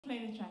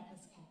play the track.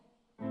 Let's go.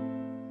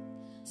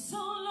 So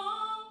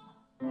long,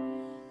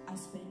 I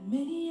spent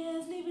many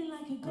years living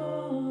like a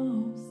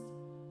ghost.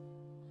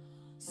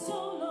 So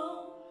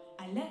long,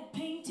 I let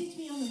pain teach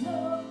me on the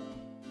low.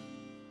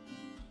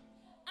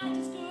 I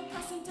just grew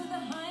accustomed to the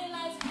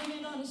highlights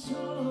playing on the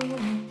show.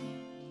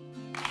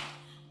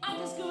 I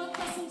just grew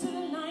accustomed to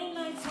the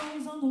limelight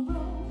songs on the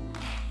road.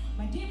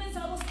 My demons,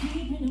 I was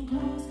keeping them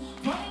close,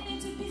 falling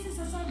into pieces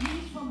as I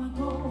reached for my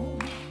goal.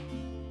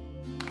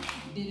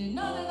 Didn't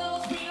know that I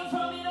was freedom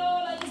from it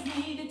all, I just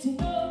needed to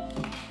know.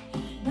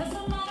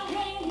 Doesn't matter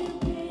where you've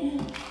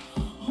been,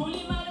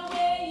 only matter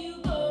where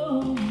you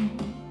go.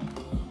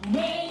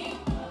 Where you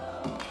go,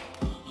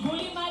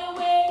 only matter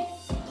where.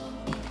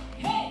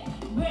 Hey,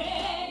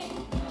 where you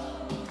go,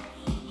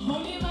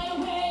 only matter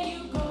where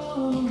you go.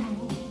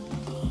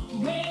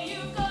 Where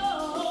you go,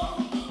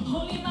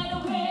 only matter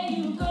where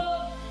you go.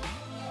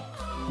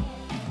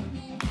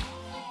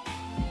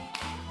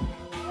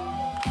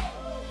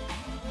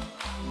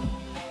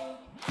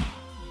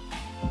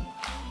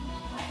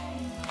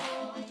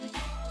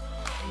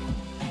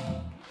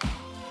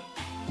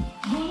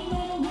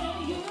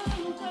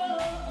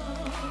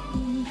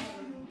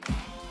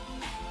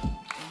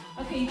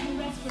 Okay, you can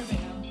rest for a bit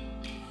now.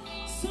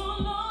 So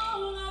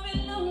long I've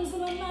been losing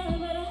my mind,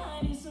 but I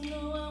hide it so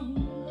no one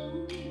will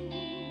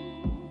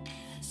know.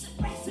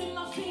 Suppressing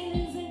my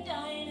feelings and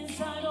dying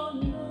inside all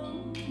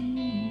alone.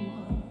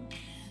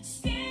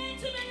 Scared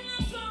to be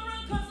lost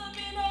around cause I've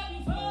been hurt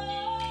before.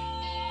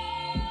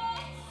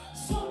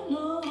 So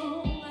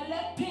long I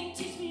let pain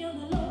teach me on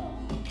the low.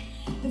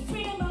 The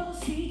freedom I was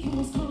seeking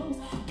was close.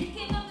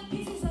 Picking up the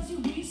pieces as you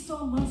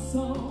restore my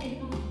soul.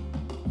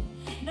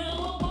 Now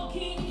I'm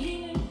walking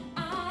here.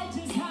 I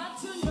just had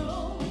to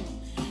know.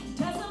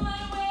 Doesn't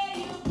matter where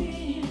you've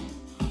been,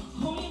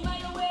 only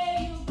matter where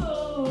you go.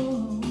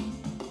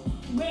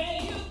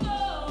 Where you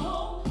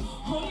go,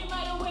 only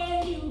matter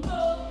where you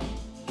go.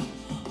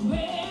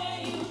 Where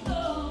you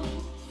go,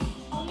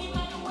 only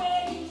matter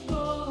where you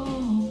go.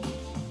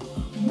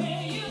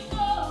 Where you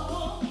go,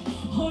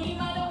 only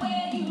matter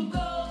where you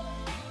go.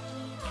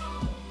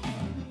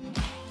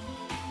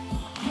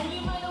 Only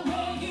matter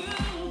where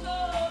you go.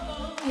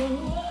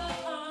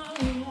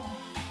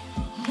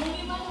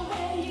 Only matter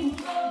where you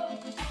go.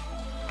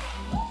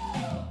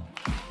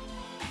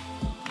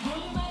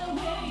 Only matter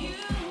where you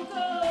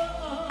go.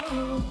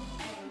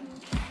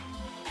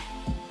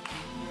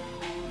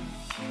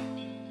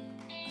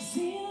 I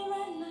see the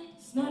red light.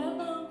 It's not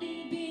about me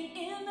being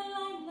in the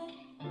limelight.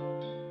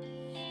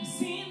 I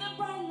see the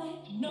bright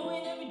light,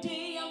 knowing every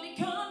day I'm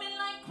becoming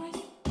like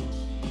Christ.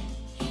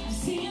 I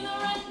see the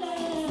red light.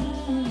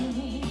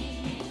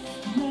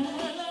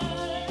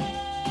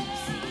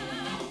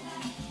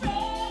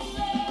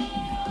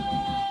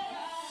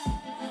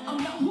 I'm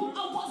not who I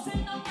was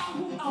and I'm not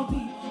who I'll be.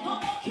 I'm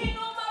walking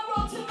on my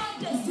road to my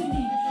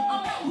destiny.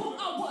 I'm not who I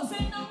was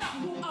and I'm not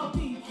who I'll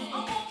be.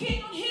 I'm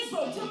walking on his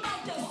road to my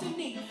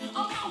destiny.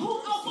 I'm not who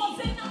I was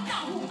and I'm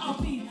not who I'll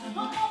be. I'm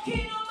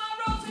walking on my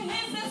road to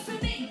his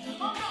destiny. I'm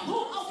not who I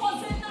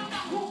was and I'm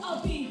not who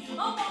I'll be.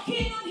 I'm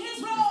walking on his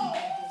road.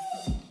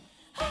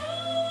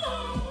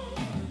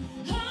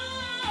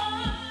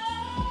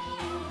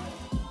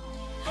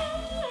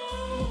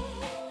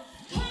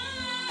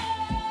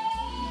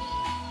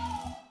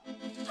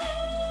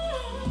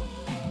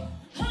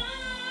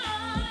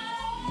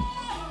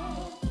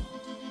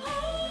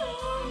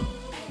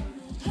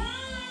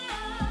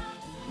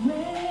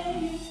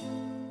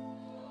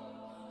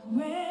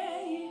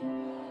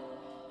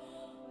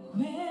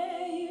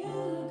 Where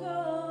you go,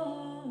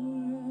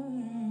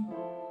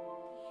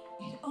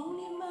 it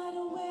only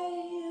matter where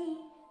you.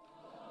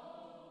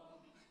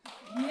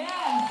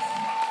 Yes.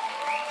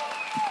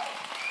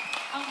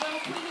 I'm going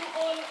to put you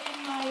all in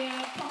my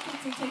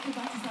pockets and take you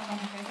back to South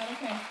Africa. Is that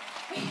okay?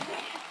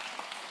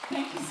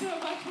 Thank you so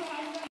much for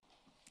having me.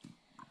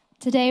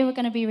 Today we're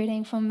going to be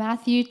reading from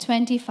Matthew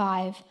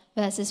 25,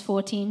 verses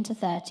 14 to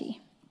 30.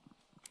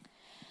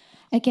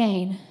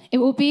 Again, it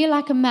will be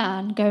like a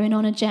man going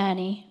on a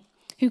journey,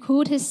 who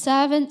called his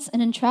servants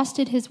and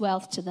entrusted his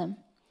wealth to them.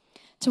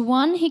 To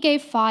one he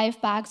gave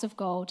 5 bags of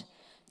gold,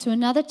 to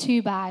another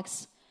 2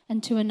 bags,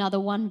 and to another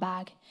 1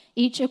 bag,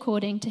 each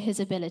according to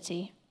his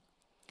ability.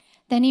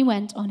 Then he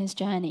went on his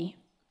journey.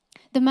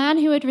 The man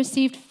who had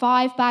received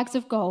 5 bags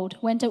of gold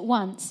went at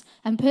once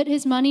and put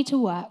his money to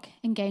work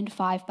and gained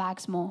 5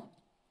 bags more.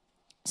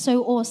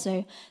 So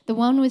also the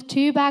one with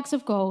 2 bags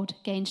of gold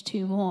gained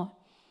 2 more.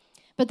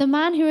 But the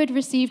man who had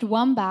received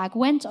 1 bag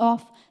went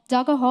off,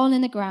 dug a hole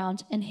in the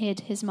ground, and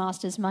hid his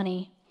master's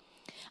money.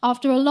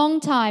 After a long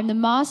time, the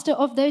master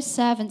of those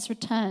servants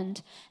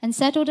returned and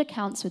settled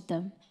accounts with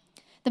them.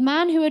 The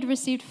man who had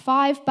received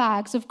 5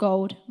 bags of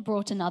gold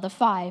brought another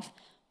 5.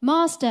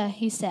 "Master,"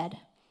 he said,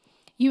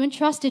 "you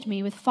entrusted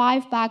me with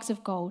 5 bags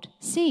of gold.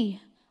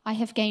 See, I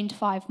have gained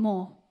 5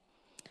 more."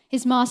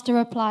 His master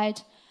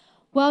replied,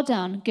 "Well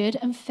done, good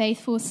and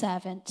faithful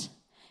servant.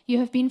 You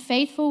have been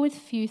faithful with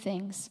few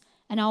things,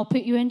 and I'll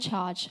put you in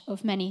charge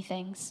of many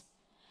things.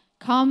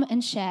 Come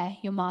and share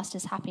your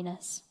master's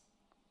happiness."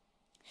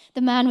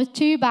 The man with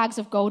 2 bags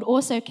of gold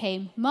also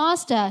came.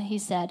 'Master,' he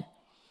said,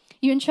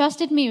 'you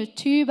entrusted me with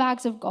 2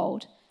 bags of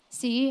gold.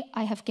 See,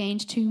 I have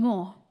gained 2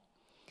 more.'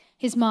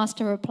 His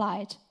master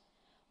replied,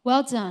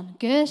 'Well done,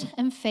 good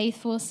and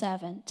faithful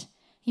servant.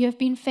 You have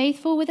been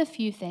faithful with a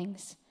few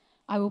things.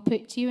 I will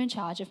put you in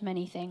charge of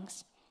many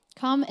things.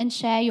 Come and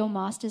share your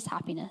master's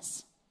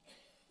happiness.'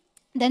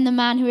 Then the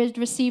man who had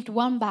received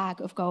 1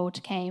 bag of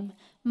gold came.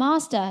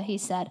 'Master,' he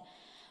said,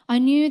 'I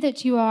knew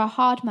that you are a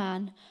hard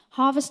man,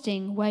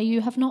 harvesting where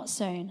you have not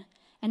sown,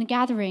 and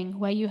gathering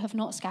where you have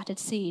not scattered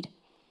seed.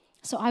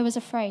 So I was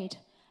afraid,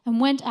 and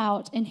went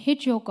out and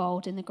hid your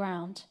gold in the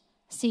ground.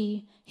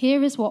 See,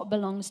 here is what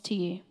belongs to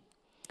you.'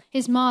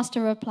 His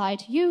master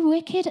replied, 'You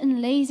wicked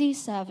and lazy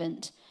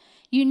servant.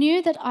 You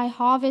knew that I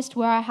harvest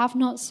where I have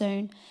not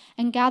sown,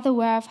 and gather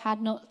where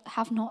I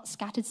have not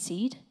scattered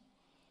seed.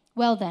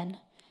 Well then,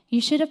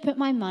 you should have put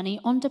my money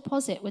on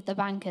deposit with the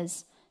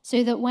bankers,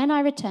 so that when I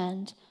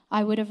returned,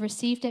 I would have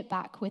received it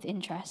back with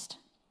interest.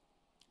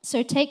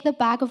 So take the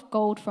bag of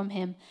gold from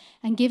him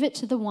and give it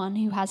to the one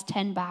who has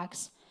 10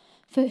 bags.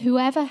 For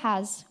whoever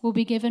has will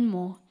be given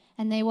more,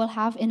 and they will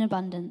have in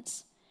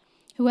abundance.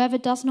 Whoever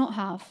does not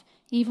have,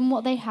 even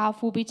what they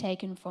have will be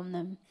taken from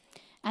them.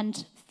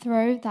 And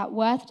throw that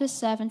worthless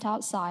servant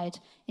outside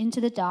into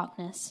the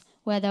darkness,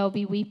 where there will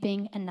be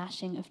weeping and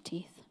gnashing of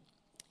teeth."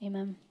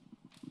 Amen.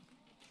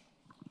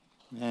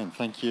 Man,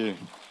 thank you.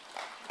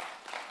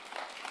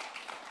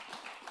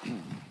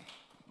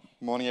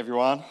 Morning,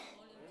 everyone.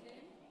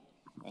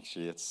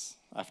 Actually, it's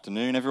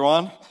afternoon,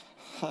 everyone.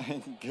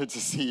 Good to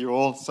see you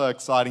all. So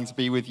exciting to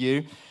be with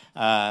you.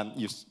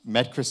 You've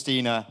met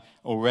Christina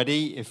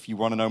already. If you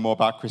want to know more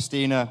about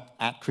Christina,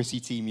 at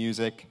ChrissyT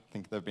Music. I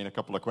think there have been a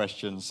couple of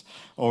questions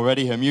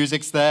already. Her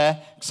music's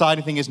there.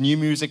 Exciting thing is new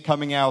music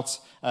coming out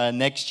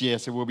next year.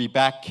 So we'll be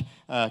back,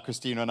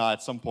 Christina and I,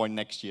 at some point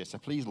next year. So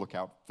please look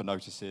out for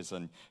notices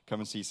and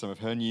come and see some of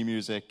her new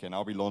music. And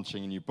I'll be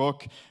launching a new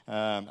book.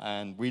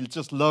 And we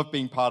just love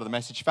being part of the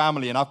Message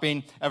family. And I've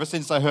been, ever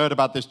since I heard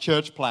about this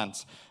church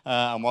plant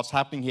and what's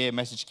happening here,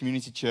 Message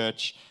Community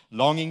Church,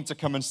 longing to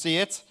come and see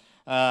it.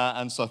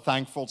 And so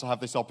thankful to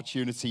have this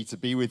opportunity to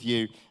be with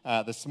you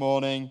this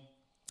morning.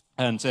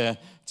 And to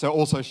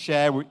also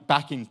share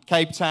back in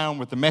Cape Town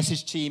with the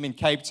Message team in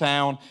Cape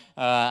Town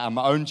and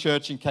my own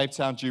church in Cape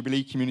Town,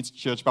 Jubilee Community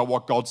Church, about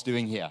what God's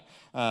doing here.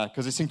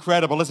 Because it's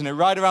incredible, isn't it?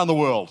 Right around the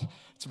world.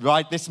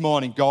 Right this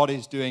morning, God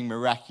is doing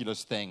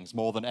miraculous things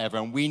more than ever.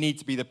 And we need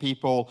to be the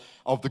people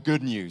of the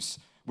good news.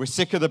 We're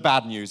sick of the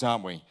bad news,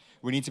 aren't we?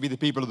 We need to be the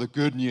people of the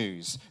good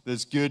news.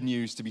 There's good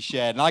news to be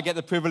shared. And I get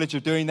the privilege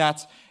of doing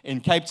that in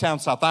Cape Town,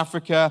 South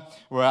Africa,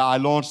 where I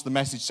launched the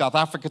Message South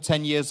Africa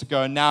 10 years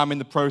ago. And now I'm in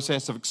the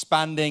process of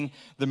expanding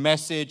the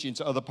message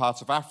into other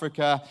parts of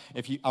Africa.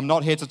 I'm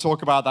not here to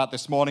talk about that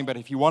this morning, but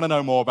if you want to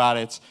know more about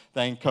it,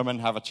 then come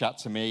and have a chat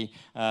to me.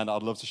 And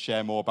I'd love to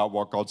share more about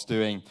what God's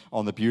doing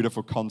on the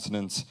beautiful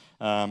continent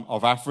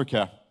of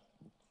Africa.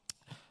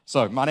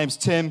 So, my name's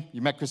Tim.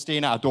 You met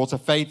Christina. Our daughter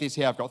Faith is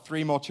here. I've got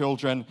 3 more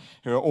children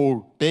who are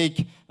all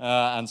big,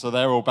 and so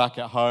they're all back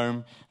at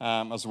home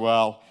as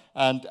well.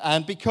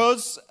 And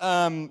because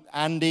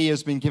Andy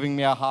has been giving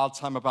me a hard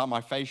time about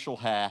my facial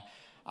hair,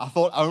 I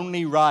thought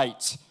only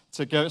right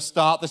to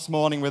start this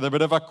morning with a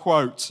bit of a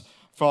quote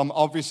from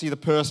obviously the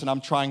person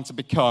I'm trying to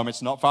become.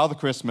 It's not Father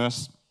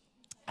Christmas.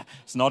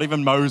 It's not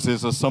even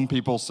Moses, as some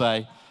people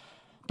say,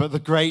 but the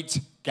great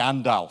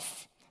Gandalf.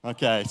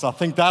 Okay, so I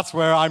think that's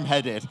where I'm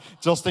headed,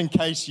 just in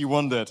case you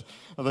wondered.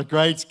 The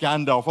great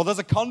Gandalf. Well, there's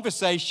a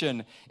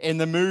conversation in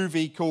the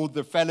movie called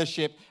The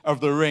Fellowship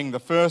of the Ring, the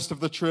first of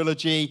the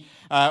trilogy,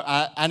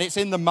 and it's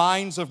in the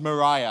minds of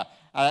Moria.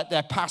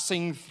 They're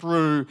passing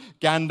through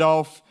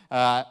Gandalf,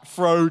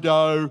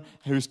 Frodo,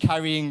 who's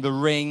carrying the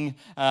ring,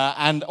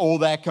 and all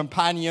their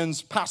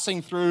companions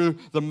passing through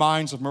the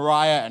minds of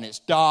Moria, and it's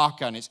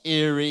dark and it's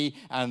eerie,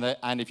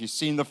 and if you've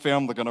seen the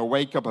film, they're going to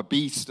wake up a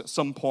beast at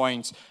some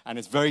point, and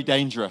it's very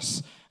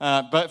dangerous.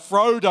 But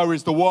Frodo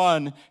is the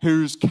one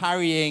who's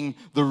carrying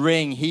the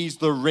ring. He's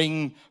the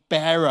ring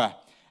bearer.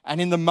 And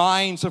in the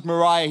minds of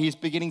Moria, he's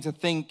beginning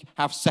to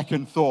have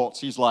second thoughts.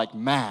 He's like,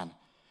 man,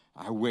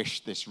 I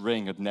wish this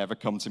ring had never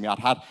come to me. I'd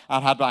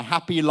had my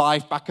happy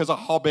life back as a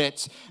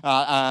hobbit,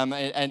 and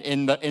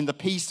in the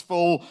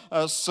peaceful,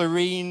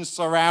 serene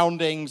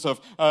surroundings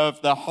of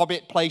the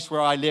Hobbit place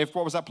where I lived.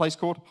 What was that place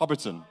called?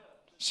 Hobbiton.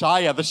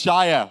 Shire, the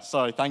Shire.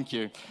 Sorry, thank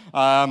you.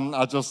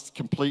 I just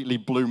completely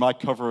blew my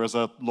cover as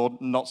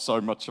not so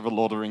much of a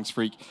Lord of the Rings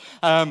freak.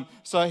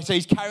 So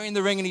he's carrying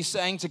the ring and he's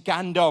saying to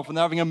Gandalf, and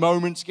they're having a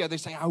moment together,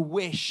 he's saying, I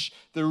wish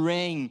the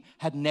ring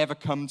had never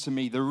come to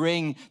me, the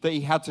ring that he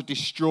had to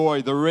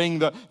destroy, the ring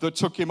that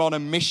took him on a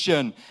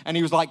mission. And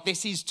he was like,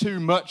 this is too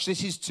much,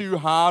 this is too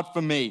hard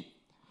for me.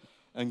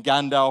 And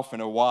Gandalf, in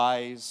a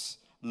wise,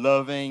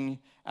 loving,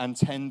 and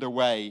tender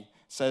way,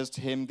 says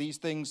to him, these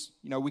things,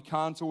 we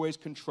can't always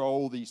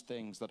control these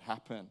things that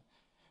happen.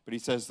 But he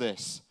says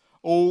this,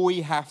 all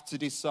we have to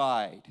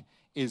decide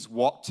is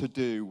what to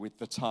do with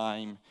the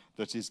time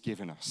that is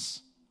given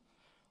us.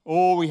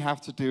 All we have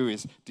to do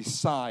is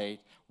decide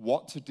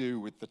what to do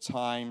with the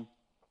time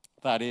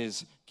that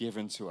is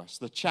given to us.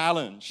 The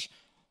challenge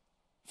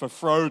for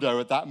Frodo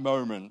at that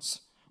moment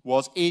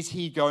was, is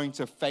he going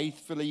to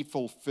faithfully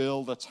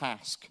fulfill the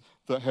task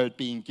that had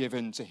been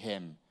given to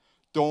him,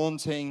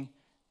 daunting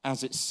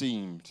as it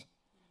seemed?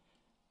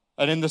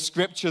 And in the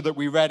scripture that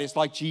we read, it's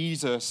like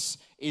Jesus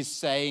is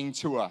saying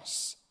to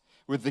us,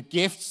 with the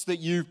gifts that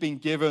you've been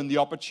given, the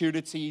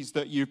opportunities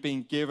that you've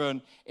been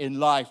given in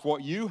life,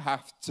 what you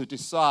have to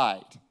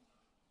decide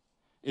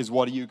is,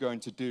 what are you going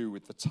to do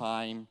with the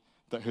time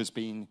that has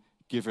been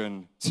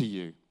given to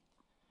you?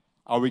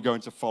 Are we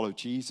going to follow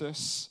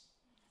Jesus,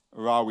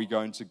 or are we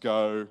going to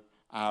go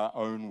our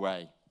own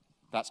way?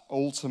 That's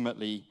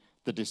ultimately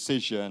the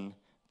decision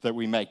that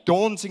we make.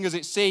 Daunting as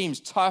it seems,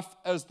 tough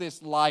as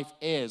this life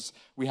is,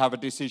 we have a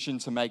decision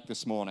to make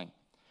this morning.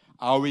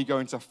 Are we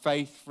going to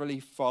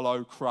faithfully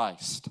follow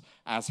Christ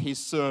as his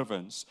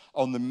servants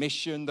on the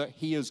mission that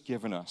he has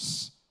given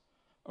us?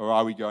 Or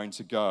are we going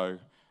to go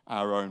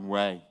our own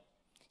way?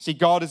 See,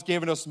 God has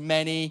given us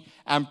many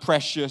and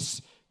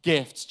precious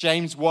gifts.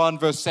 James 1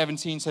 verse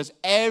 17 says,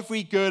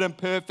 every good and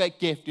perfect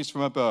gift is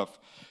from above,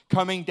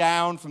 coming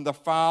down from the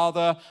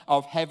Father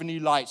of heavenly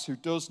lights, who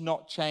does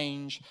not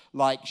change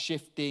like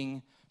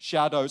shifting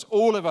shadows.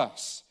 All of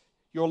us,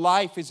 your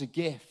life is a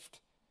gift.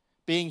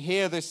 Being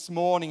here this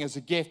morning is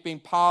a gift. Being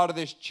part of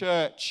this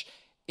church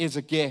is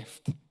a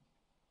gift.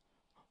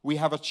 We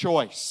have a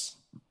choice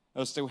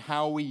as to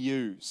how we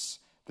use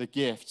the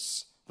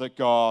gifts that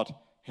God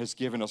has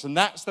given us. And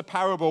that's the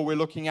parable we're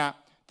looking at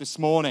this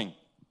morning.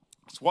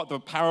 It's what the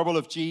parable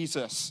of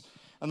Jesus.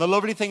 And the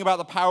lovely thing about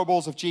the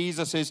parables of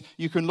Jesus is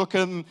you can look at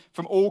them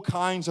from all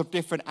kinds of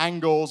different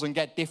angles and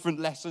get different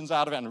lessons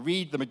out of it and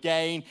read them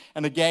again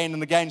and again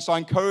and again. So I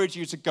encourage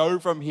you to go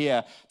from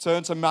here,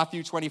 turn to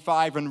Matthew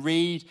 25 and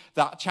read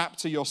that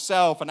chapter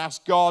yourself and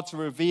ask God to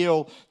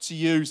reveal to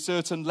you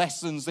certain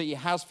lessons that he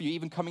has for you,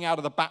 even coming out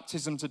of the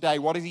baptism today.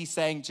 What is he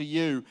saying to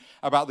you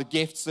about the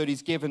gifts that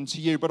he's given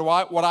to you? But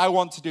what I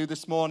want to do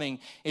this morning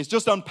is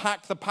just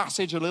unpack the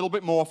passage a little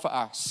bit more for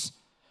us.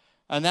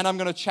 And then I'm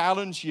going to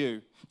challenge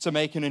you to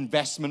make an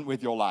investment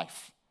with your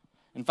life.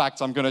 In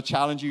fact, I'm going to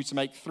challenge you to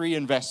make 3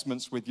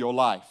 investments with your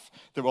life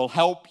that will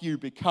help you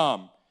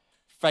become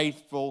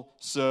faithful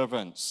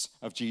servants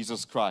of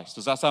Jesus Christ.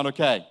 Does that sound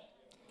okay?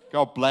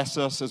 God bless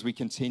us as we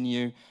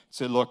continue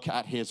to look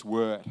at his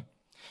word.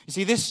 You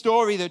see, this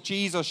story that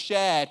Jesus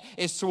shared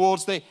is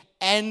towards the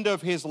end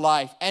of his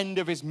life, end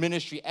of his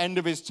ministry, end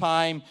of his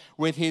time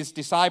with his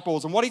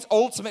disciples. And what he's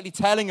ultimately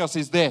telling us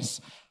is this: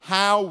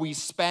 how we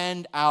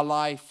spend our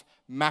life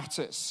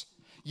matters.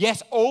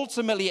 Yes,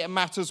 ultimately it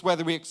matters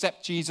whether we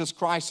accept Jesus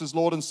Christ as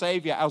Lord and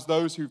Savior, as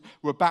those who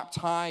were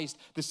baptized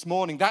this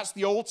morning. That's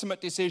the ultimate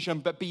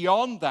decision. But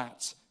beyond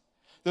that,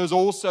 there's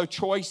also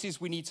choices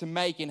we need to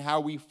make in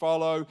how we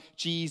follow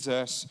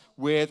Jesus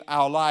with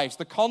our lives.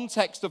 The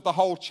context of the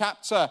whole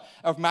chapter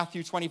of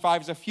Matthew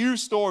 25 is a few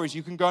stories.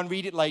 You can go and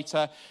read it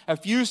later. A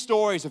few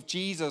stories of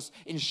Jesus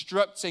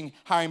instructing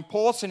how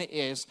important it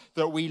is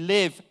that we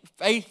live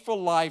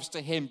faithful lives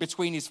to him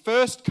between his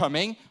first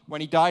coming,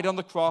 when he died on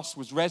the cross,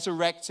 was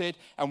resurrected,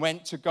 and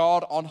went to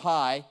God on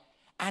high,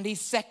 and his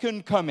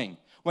second coming,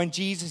 when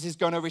Jesus is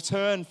going to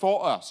return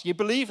for us. You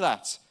believe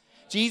that?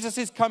 Jesus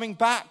is coming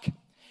back.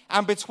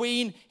 And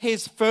between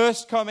his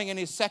first coming and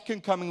his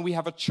second coming, we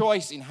have a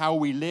choice in how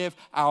we live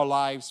our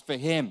lives for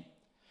him.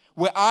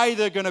 We're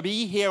either going to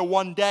be here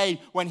one day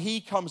when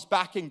he comes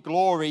back in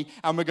glory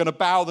and we're going to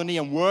bow the knee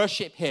and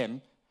worship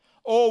him,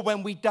 or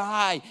when we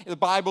die, the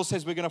Bible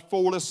says we're going to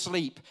fall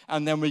asleep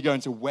and then we're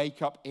going to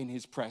wake up in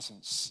his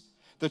presence.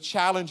 The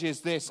challenge is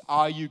this: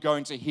 are you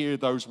going to hear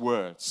those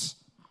words?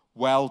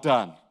 Well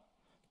done,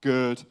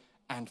 good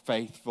and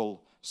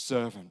faithful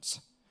servant.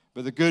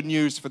 But the good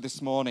news for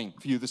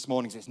you this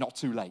morning is it's not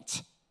too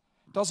late.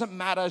 Doesn't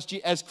matter,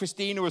 as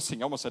Christina was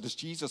singing, I almost said as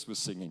Jesus was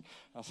singing.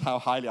 That's how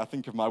highly I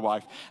think of my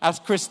wife. As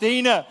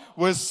Christina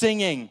was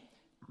singing,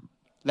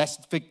 let's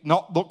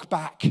not look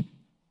back.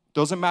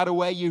 Doesn't matter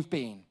where you've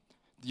been.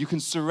 You can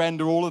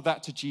surrender all of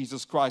that to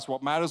Jesus Christ.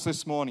 What matters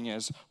this morning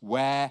is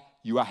where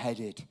you are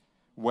headed,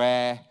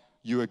 where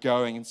you are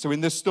going. And so in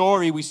this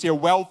story, we see a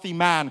wealthy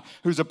man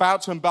who's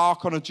about to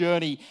embark on a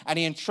journey, and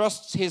he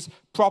entrusts his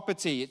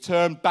property,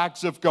 termed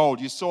bags of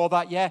gold. You saw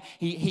that, yeah?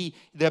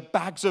 The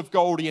bags of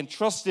gold, he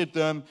entrusted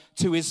them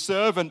to his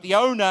servant. The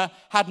owner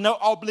had no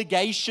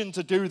obligation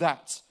to do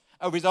that.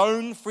 Of his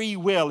own free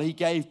will, he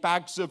gave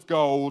bags of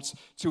gold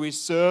to his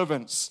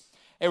servants.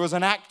 It was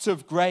an act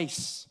of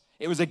grace.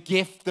 It was a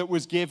gift that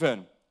was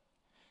given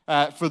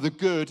for the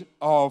good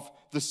of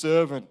the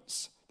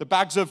servants. The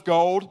bags of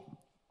gold,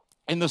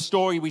 in the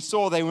story we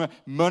saw, they were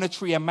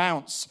monetary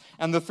amounts,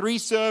 and the 3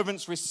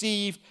 servants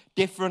received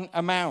different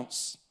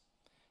amounts.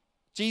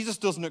 Jesus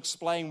doesn't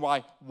explain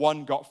why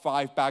one got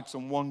 5 bags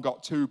and one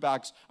got 2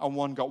 bags and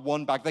one got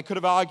 1 bag. They could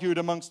have argued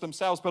amongst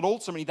themselves, but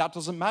ultimately that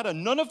doesn't matter.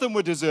 None of them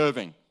were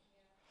deserving.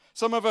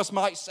 Some of us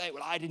might say,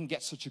 well, I didn't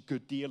get such a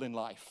good deal in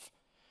life.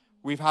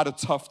 We've had a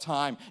tough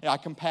time. I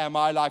compare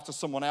my life to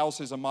someone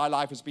else's, and my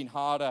life has been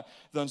harder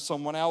than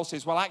someone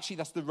else's. Well, actually,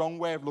 that's the wrong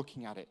way of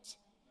looking at it.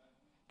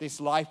 This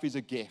life is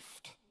a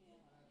gift.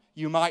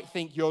 You might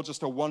think you're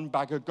just a one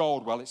bag of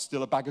gold. Well, it's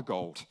still a bag of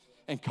gold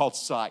in God's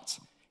sight.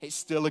 It's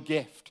still a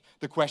gift.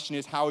 The question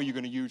is, how are you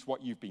going to use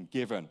what you've been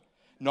given?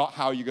 Not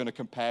how you're going to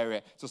compare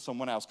it to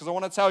someone else. Because I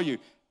want to tell you,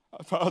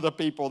 for other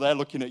people, they're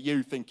looking at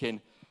you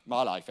thinking,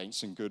 my life ain't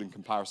so good in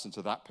comparison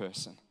to that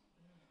person.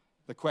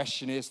 The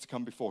question is to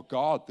come before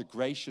God, the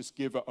gracious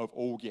giver of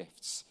all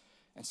gifts,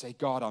 and say,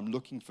 God, I'm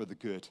looking for the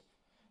good,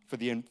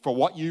 for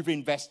what you've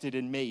invested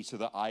in me so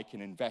that I can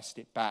invest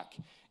it back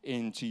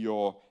into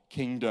your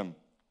kingdom.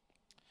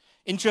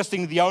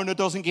 Interestingly, the owner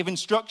doesn't give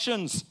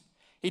instructions.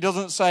 He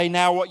doesn't say,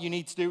 now what you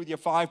need to do with your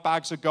 5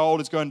 bags of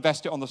gold is go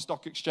invest it on the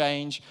stock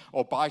exchange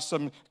or buy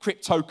some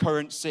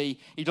cryptocurrency.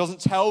 He doesn't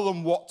tell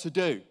them what to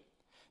do.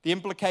 The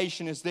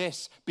implication is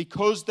this: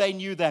 because they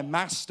knew their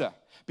master,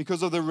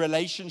 because of the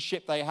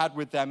relationship they had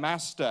with their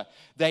master,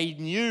 they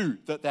knew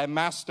that their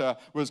master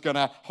was going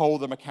to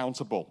hold them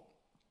accountable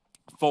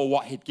for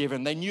what he'd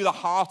given. They knew the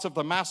heart of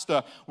the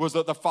master was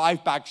that the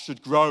 5 bags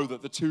should grow,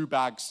 that the 2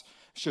 bags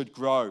should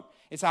grow.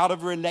 It's out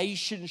of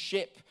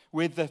relationship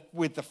with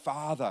the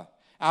Father,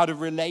 out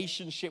of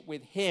relationship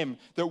with him,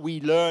 that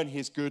we learn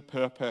his good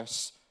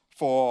purpose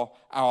for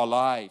our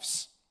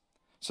lives.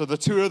 So the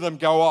 2 of them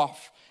go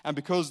off, and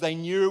because they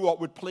knew what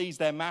would please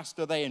their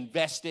master, they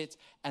invest it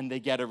and they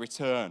get a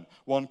return.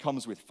 One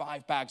comes with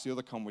 5 bags, the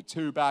other comes with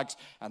 2 bags,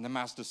 and the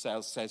master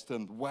says to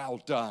them,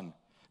 well done,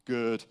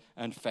 good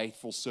and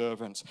faithful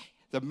servants.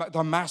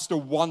 The master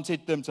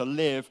wanted them to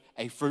live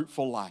a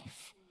fruitful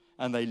life,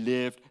 and they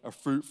lived a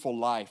fruitful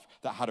life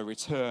that had a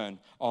return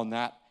on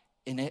that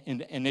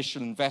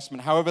initial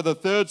investment. However, the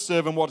 3rd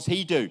servant, what does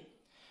he do?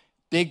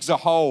 Digs a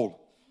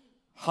hole,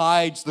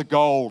 hides the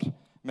gold.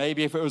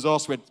 Maybe if it was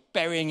us, we're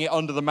burying it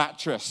under the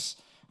mattress.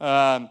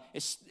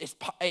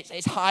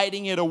 It's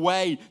hiding it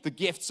away, the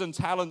gifts and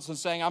talents, and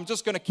saying, I'm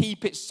just going to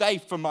keep it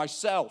safe for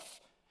myself.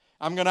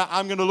 I'm going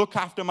to look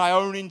after my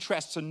own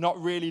interests and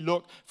not really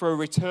look for a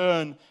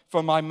return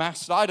from my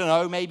master. I don't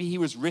know, maybe he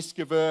was risk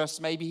averse,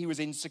 maybe he was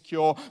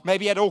insecure,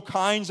 maybe he had all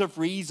kinds of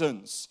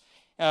reasons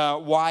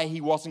why he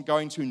wasn't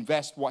going to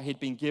invest what he'd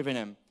been given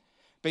him.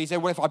 But he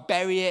said, well, if I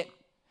bury it,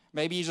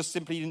 maybe he just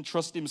simply didn't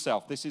trust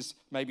himself. This is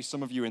maybe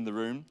some of you in the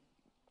room.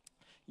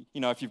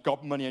 You know, if you've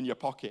got money in your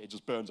pocket, it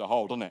just burns a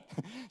hole, doesn't it?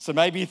 So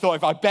maybe he thought,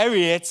 if I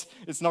bury it,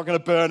 it's not going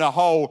to burn a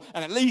hole,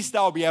 and at least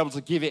I'll be able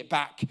to give it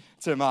back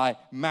to my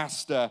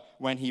master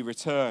when he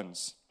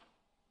returns.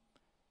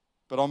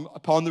 But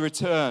upon the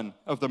return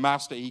of the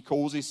master, he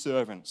calls his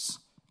servants.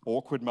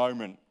 Awkward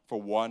moment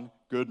for one,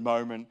 good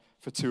moment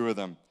for 2 of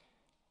them.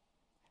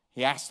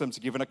 He asks them to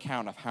give an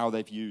account of how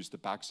they've used the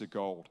bags of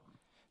gold.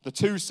 The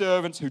 2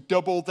 servants who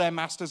doubled their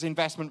master's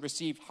investment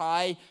received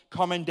high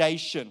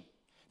commendation.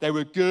 They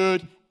were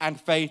good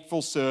and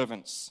faithful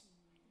servants.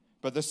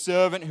 But the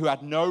servant who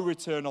had no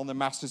return on the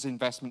master's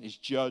investment is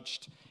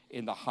judged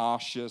in the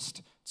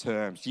harshest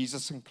terms.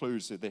 Jesus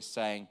concludes with this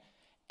saying,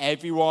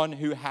 everyone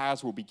who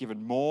has will be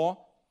given more,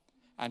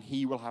 and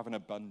he will have an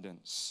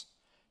abundance.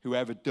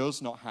 Whoever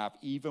does not have,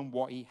 even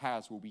what he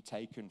has will be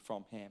taken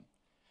from him.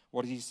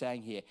 What is he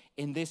saying here?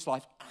 In this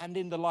life and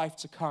in the life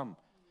to come,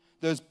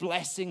 there's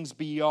blessings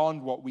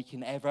beyond what we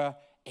can ever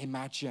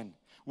imagine.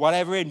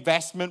 Whatever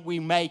investment we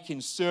make in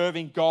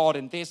serving God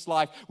in this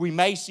life, we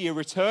may see a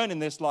return in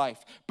this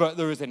life, but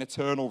there is an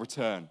eternal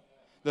return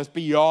that's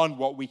beyond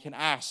what we can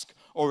ask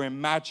or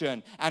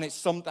imagine. And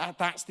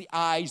that's the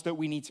eyes that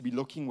we need to be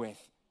looking with.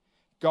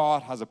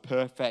 God has a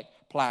perfect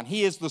plan.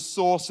 He is the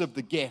source of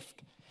the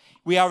gift.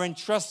 We are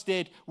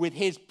entrusted with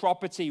his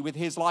property, with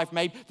his life.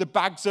 Maybe the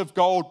bags of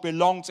gold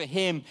belong to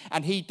him,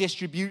 and he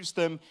distributes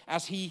them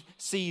as he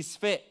sees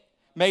fit.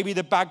 Maybe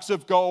the bags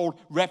of gold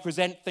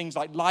represent things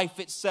like life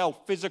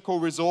itself,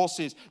 physical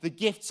resources, the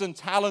gifts and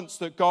talents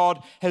that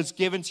God has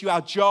given to you,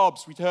 our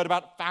jobs. We heard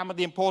about family,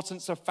 the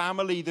importance of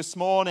family this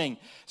morning,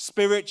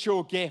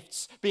 spiritual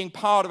gifts, being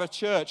part of a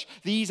church.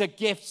 These are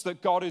gifts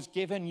that God has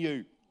given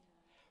you.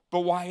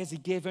 But why has he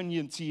given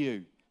them to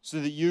you? So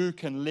that you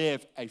can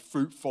live a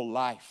fruitful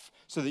life,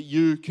 so that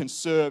you can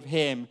serve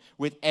him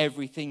with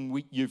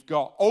everything you've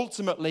got.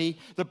 Ultimately,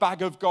 the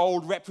bag of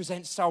gold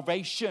represents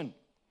salvation.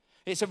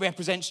 It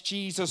represents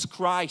Jesus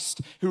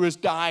Christ, who has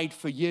died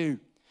for you.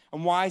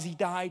 And why has he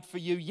died for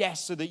you?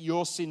 Yes, so that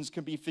your sins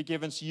can be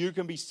forgiven, so you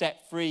can be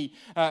set free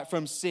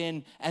from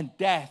sin and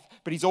death.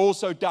 But he's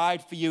also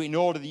died for you in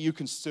order that you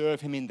can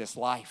serve him in this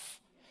life.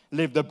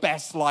 Live the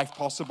best life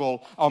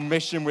possible on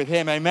mission with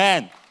him.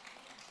 Amen.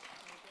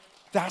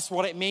 That's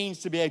what it means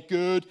to be a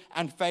good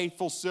and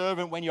faithful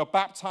servant. When you're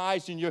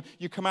baptized and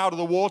you come out of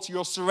the water,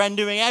 you're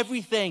surrendering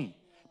everything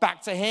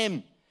back to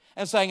him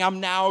and saying, I'm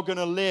now going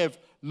to live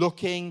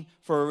looking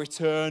for a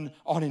return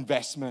on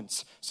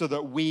investment so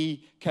that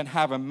we can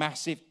have a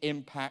massive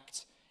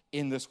impact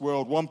in this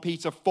world. 1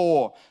 Peter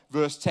 4,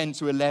 verse 10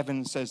 to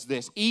 11 says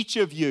this: each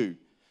of you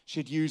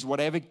should use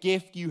whatever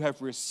gift you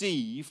have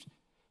received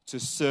to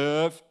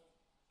serve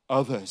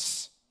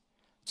others.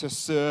 To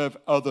serve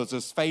others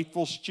as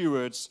faithful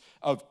stewards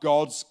of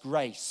God's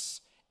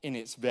grace in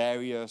its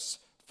various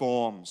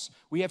forms.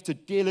 We have to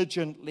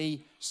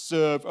diligently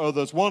serve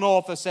others. One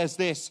author says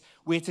this: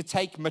 we're to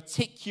take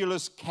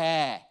meticulous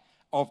care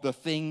of the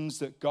things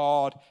that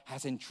God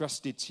has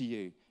entrusted to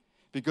you,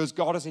 because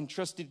God has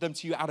entrusted them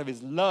to you out of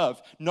his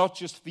love, not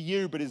just for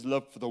you, but his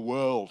love for the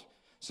world,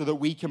 so that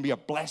we can be a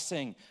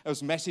blessing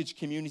as Message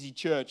Community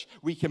Church.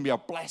 We can be a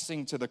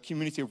blessing to the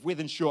community of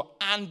Wythenshawe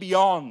and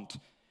beyond,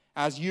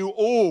 as you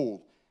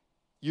all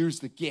use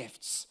the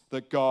gifts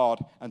that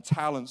God and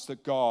talents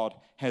that God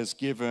has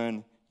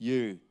given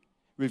you.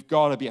 We've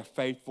got to be a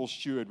faithful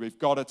steward. We've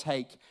got to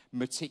take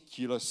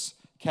meticulous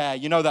care.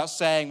 You know that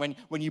saying,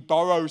 when you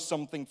borrow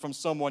something from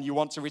someone, you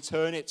want to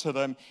return it to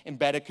them in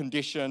better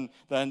condition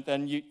than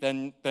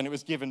it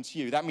was given to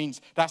you. That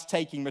means that's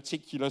taking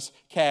meticulous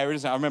care,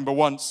 isn't it? I remember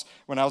once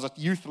when I was a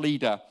youth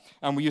leader,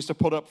 and we used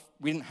to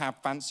we didn't have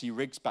fancy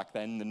rigs back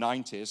then in the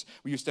 90s.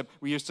 We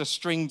used to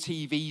string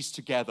TVs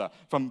together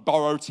from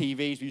borrowed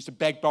TVs. We used to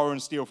beg, borrow,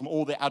 and steal from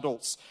all the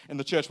adults in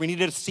the church. We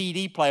needed a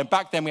CD player.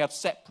 Back then we had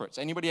separates.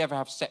 Anybody ever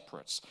have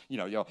separates? You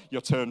know,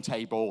 your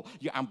turntable,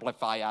 your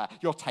amplifier,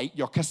 your tape,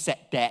 your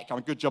cassette deck. I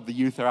mean, good job the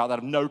youth are out there.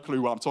 I have no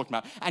clue what I'm talking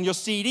about. And your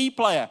CD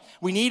player.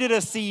 We needed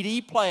a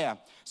CD player.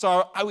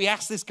 So we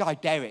asked this guy,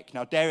 Derek.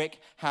 Now, Derek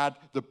had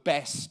the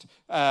best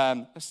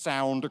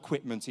sound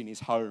equipment in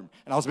his home.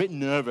 And I was a bit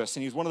nervous.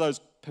 And he was one of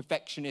those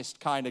perfectionist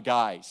kind of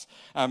guys.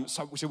 But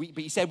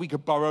he said we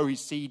could borrow his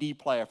CD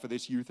player for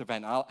this youth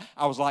event.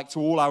 I was like to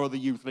all our other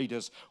youth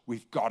leaders,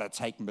 we've got to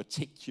take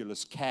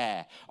meticulous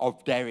care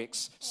of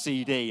Derek's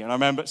CD. And I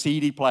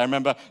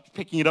remember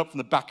picking it up from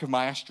the back of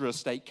my Astra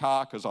estate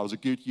car, because I was a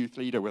good youth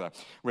leader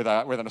with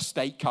an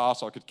estate car,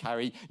 so I could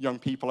carry young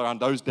people around.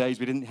 Those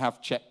days we didn't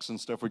have checks and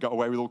stuff. We got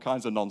away with all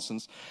kinds of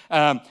nonsense.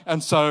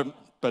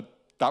 But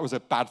that was a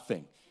bad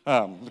thing.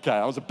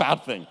 That was a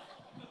bad thing.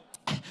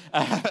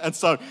 And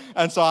so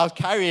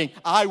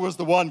I was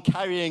the one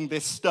carrying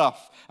this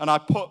stuff, and I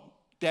put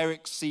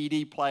Derek's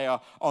CD player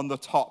on the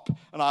top,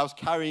 and I was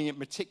carrying it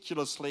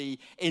meticulously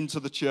into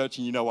the church,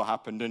 and you know what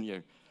happened, didn't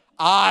you?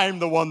 I'm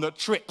the one that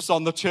trips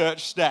on the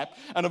church step,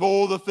 and of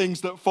all the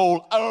things that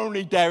fall,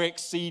 only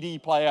Derek's CD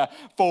player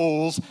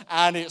falls,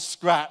 and it's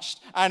scratched,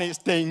 and it's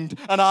dinged,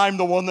 and I'm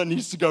the one that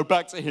needs to go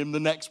back to him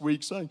the next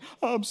week saying,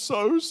 I'm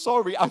so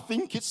sorry, I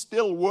think it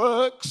still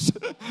works.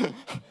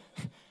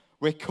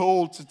 We're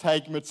called to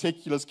take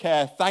meticulous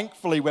care.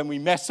 Thankfully, when we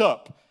mess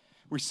up,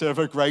 we serve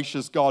a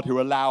gracious God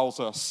who allows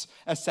us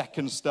a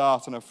second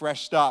start and a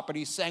fresh start. But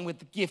he's saying, with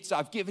the gifts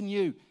I've given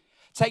you,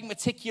 take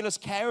meticulous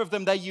care of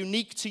them. They're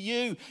unique to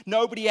you.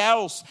 Nobody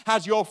else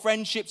has your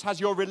friendships,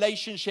 has your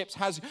relationships,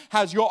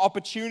 has your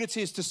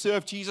opportunities to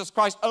serve Jesus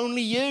Christ.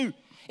 Only you.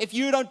 If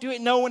you don't do it,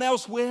 no one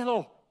else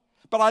will.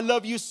 But I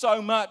love you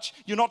so much.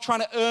 You're not trying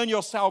to earn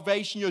your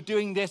salvation. You're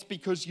doing this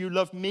because you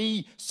love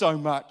me so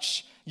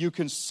much. You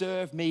can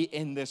serve me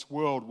in this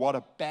world. What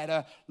a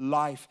better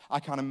life. I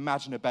can't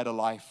imagine a better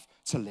life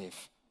to live.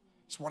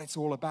 It's what it's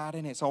all about,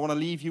 isn't it? So I want to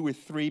leave you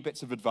with 3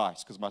 bits of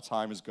advice, because my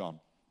time is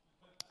gone.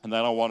 And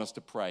then I want us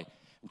to pray.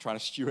 I'm trying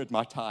to steward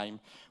my time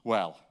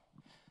well.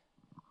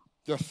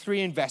 There are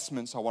 3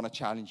 investments I want to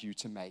challenge you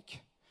to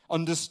make.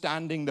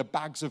 Understanding the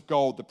bags of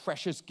gold, the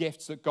precious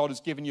gifts that God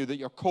has given you, that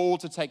you're called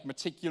to take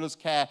meticulous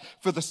care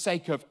for the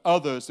sake of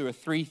others. There are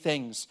 3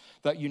 things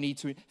that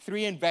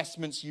 3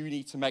 investments you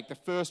need to make. The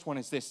first one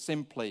is this,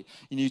 simply,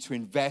 you need to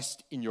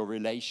invest in your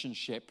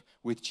relationship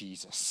with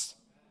Jesus.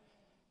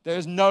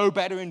 There's no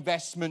better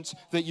investment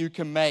that you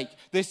can make.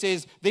 This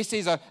is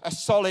a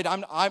solid,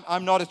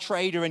 I'm not a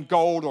trader in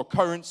gold or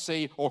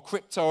currency or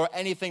crypto or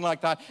anything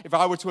like that. If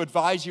I were to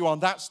advise you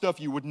on that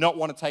stuff, you would not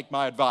want to take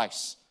my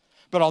advice.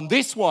 But on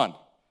this one,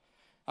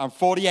 I'm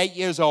 48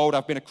 years old.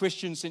 I've been a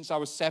Christian since I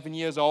was 7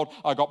 years old.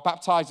 I got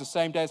baptized the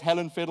same day as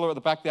Helen Fiddler at the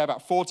back there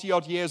about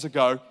 40-odd years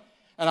ago.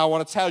 And I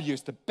want to tell you,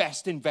 it's the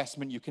best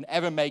investment you can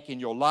ever make in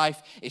your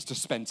life is to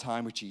spend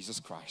time with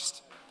Jesus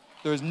Christ.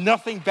 There is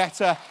nothing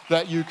better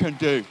that you can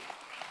do.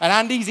 And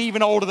Andy's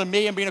even older than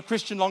me and been a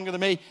Christian longer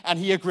than me, and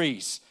he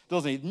agrees,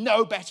 doesn't he?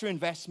 No better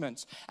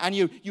investments. And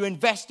you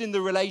invest in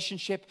the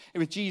relationship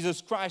with Jesus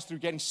Christ through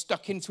getting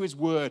stuck into his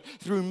word,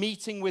 through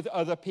meeting with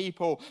other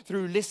people,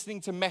 through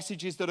listening to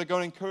messages that are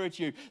going to encourage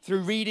you,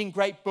 through reading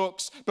great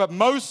books, but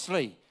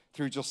mostly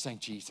through just saying,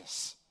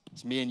 Jesus,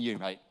 it's me and you,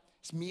 mate.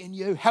 It's me and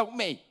you. Help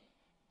me.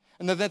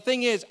 And the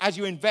thing is, as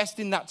you invest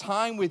in that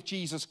time with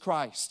Jesus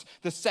Christ,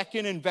 the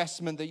second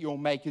investment that you'll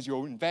make is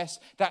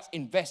that's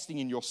investing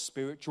in your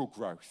spiritual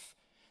growth.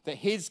 That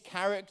his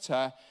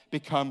character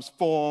becomes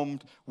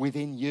formed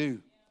within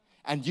you.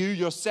 And you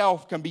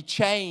yourself can be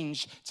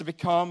changed to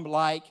become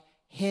like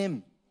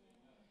him.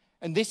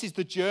 And this is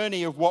the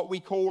journey of what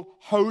we call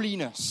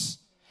holiness.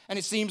 And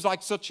it seems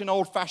like such an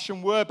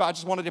old-fashioned word, but I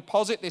just want to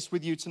deposit this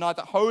with you tonight,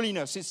 that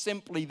holiness is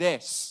simply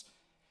this.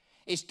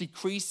 It's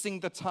decreasing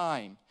the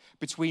time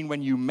between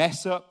when you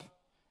mess up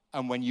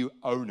and when you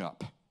own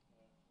up.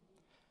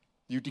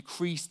 You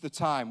decrease the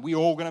time. We're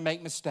all going to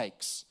make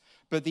mistakes.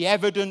 But the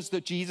evidence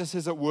that Jesus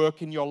is at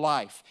work in your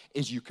life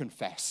is you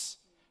confess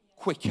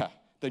quicker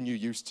than you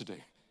used to do.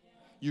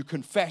 You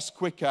confess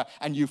quicker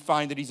and you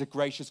find that he's a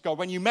gracious God.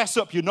 When you mess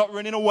up, you're not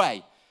running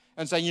away.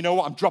 and saying, you know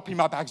what, I'm dropping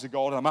my bags of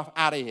gold and I'm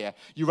out of here.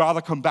 You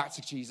rather come back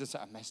to Jesus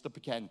and messed up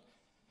again.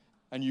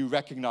 And you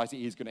recognize that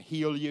he is going to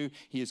heal you,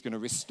 he is going to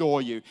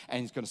restore you,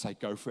 and he's going to say,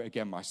 go for it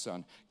again, my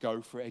son.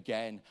 Go for it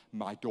again,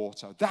 my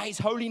daughter. That is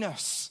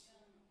holiness.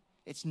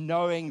 It's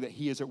knowing that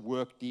he is at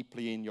work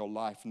deeply in your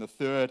life. And the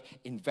third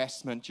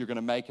investment you're going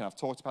to make, and I've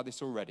talked about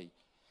this already,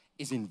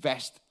 is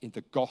invest in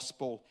the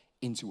gospel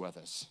into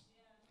others.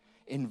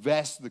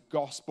 Invest the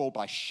gospel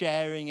by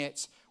sharing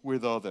it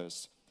with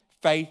others.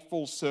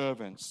 Faithful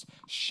servants,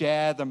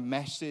 share the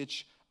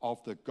message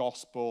of the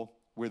gospel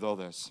with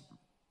others.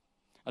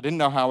 I didn't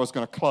know how I was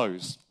going to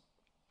close.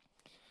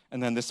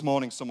 And then this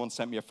morning, someone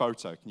sent me a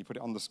photo. Can you put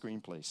it on the screen,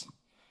 please?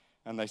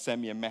 And they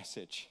sent me a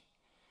message.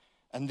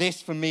 And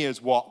this, for me,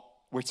 is what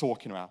we're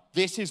talking about.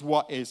 This is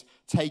what is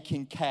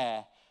taking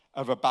care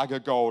of a bag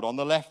of gold. On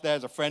the left,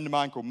 there's a friend of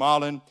mine called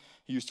Marlon.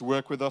 He used to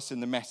work with us in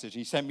the message.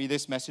 He sent me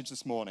this message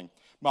this morning.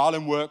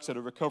 Marlon works at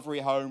a recovery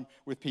home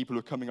with people who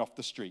are coming off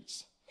the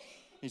streets.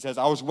 He says,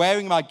 I was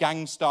wearing my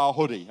Gangstar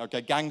hoodie.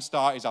 Okay,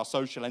 Gangstar is our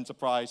social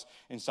enterprise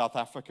in South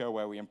Africa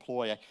where we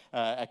employ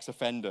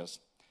ex-offenders.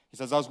 He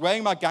says, I was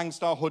wearing my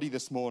Gangstar hoodie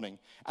this morning,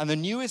 and the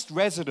newest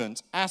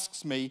resident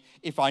asks me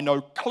if I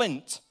know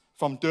Clint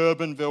from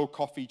Durbanville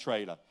Coffee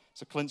Trailer.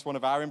 So Clint's one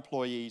of our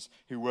employees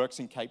who works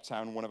in Cape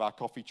Town, one of our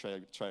coffee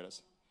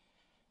trailers.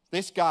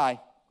 This guy,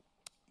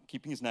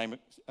 keeping his name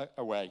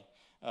away,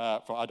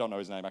 I don't know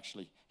his name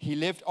actually, he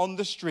lived on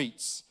the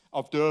streets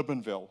of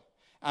Durbanville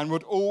and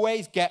would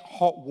always get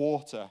hot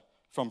water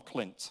from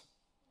Clint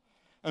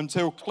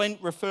until Clint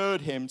referred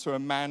him to a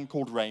man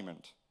called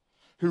Raymond,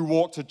 who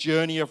walked a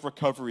journey of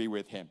recovery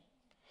with him.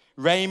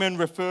 Raymond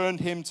referred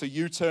him to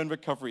U-Turn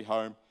Recovery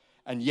Home,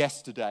 and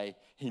yesterday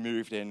he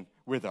moved in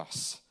with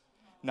us.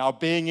 Now,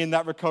 being in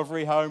that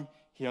recovery home,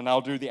 he'll now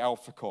do the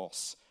Alpha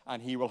course,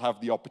 and he will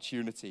have the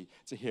opportunity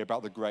to hear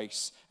about the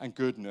grace and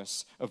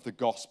goodness of the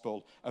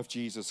gospel of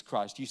Jesus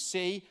Christ. You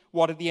see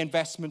what the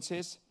investment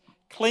is?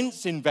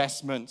 Clint's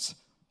investment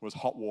was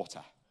hot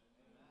water.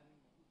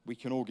 We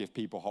can all give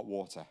people hot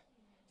water.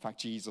 In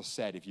fact, Jesus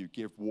said, if you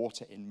give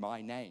water in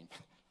my name,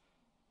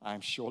 I am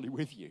surely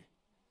with you.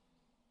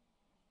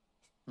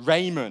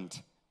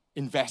 Raymond's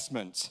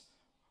investment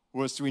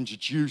was to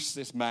introduce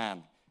this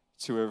man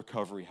to a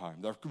recovery home.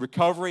 The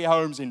recovery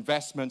home's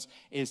investment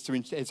is to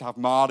have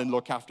Marlon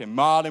look after him.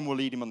 Marlon will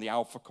lead him on the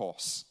Alpha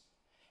course.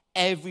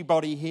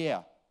 Everybody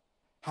here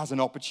has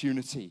an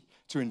opportunity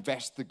to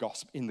invest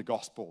in the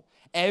gospel.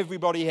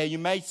 Everybody here, you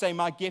may say,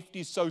 my gift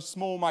is so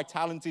small, my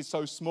talent is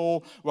so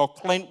small. Well,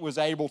 Clint was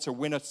able to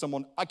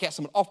get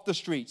someone off the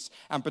streets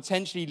and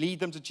potentially lead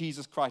them to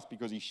Jesus Christ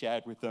because he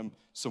shared with them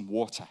some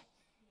water.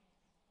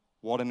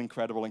 What an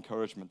incredible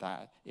encouragement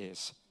that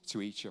is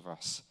to each of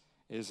us,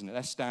 isn't it?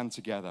 Let's stand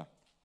together.